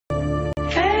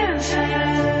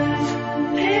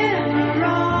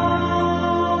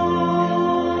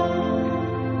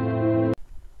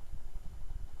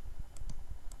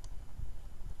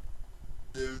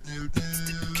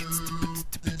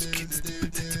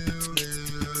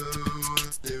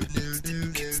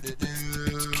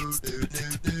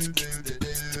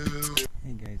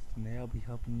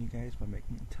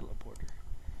Teleporter.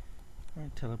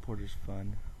 Alright, teleporter's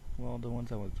fun. Well, the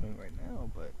ones I was doing right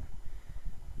now, but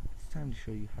it's time to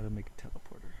show you how to make a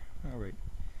teleporter. Alright,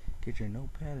 get your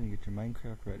notepad and get your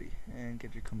Minecraft ready, and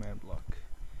get your command block.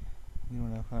 You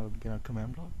know how to get a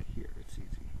command block? Here, it's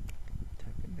easy.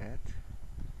 Type in that.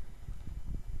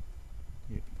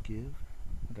 You give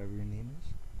whatever your name is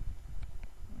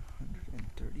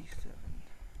 137.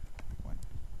 One.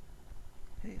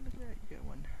 Hey, look at that, you got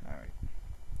one. Alright.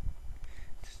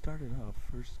 To start it off,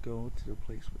 first go to the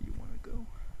place where you want to go.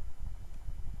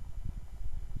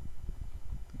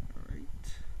 Alright.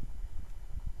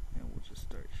 And we'll just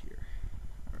start here.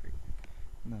 Alright.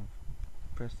 Now,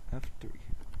 press F3.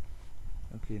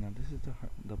 Okay, now this is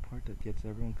the part that gets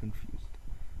everyone confused.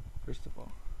 First of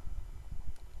all,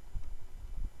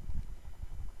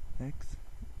 X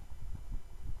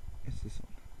is this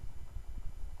one.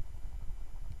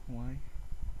 Y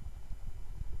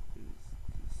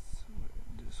is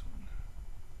this one.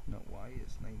 No, Y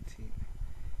is 19.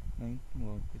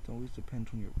 Well, it always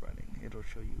depends when you're running. It'll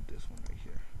show you this one right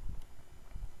here.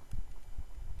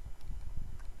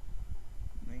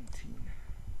 19.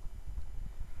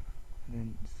 And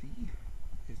then Z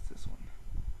is this one.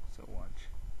 So watch.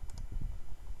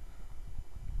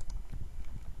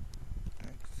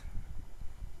 X.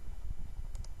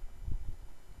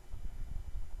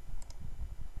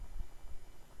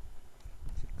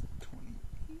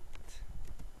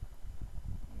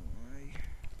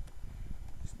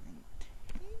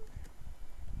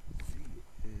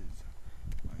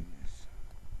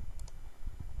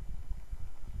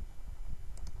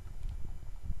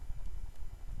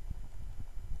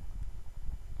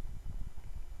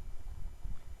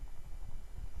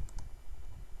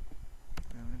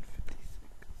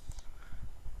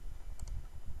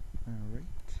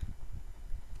 Alright,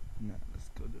 now let's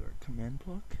go to our command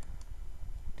block,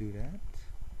 do that.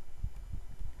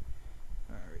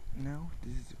 Alright, now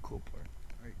this is the cool part.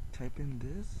 Alright, type in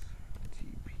this,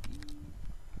 TP,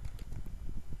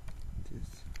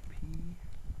 this P,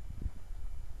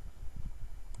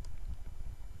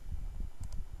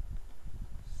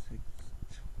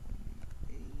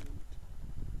 628,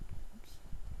 oops,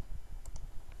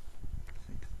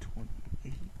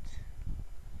 628,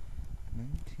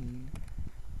 19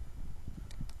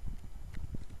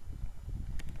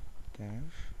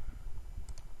 dash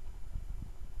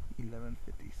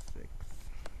 1156.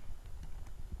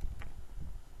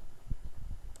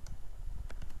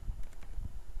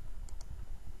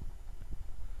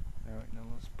 Alright, now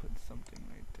let's put something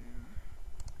right there.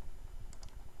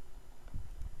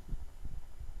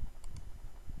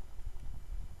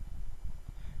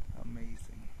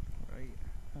 Amazing, right?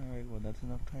 Alright, well that's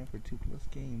enough time for 2+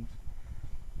 games.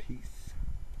 Peace.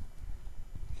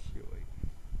 Here, wait.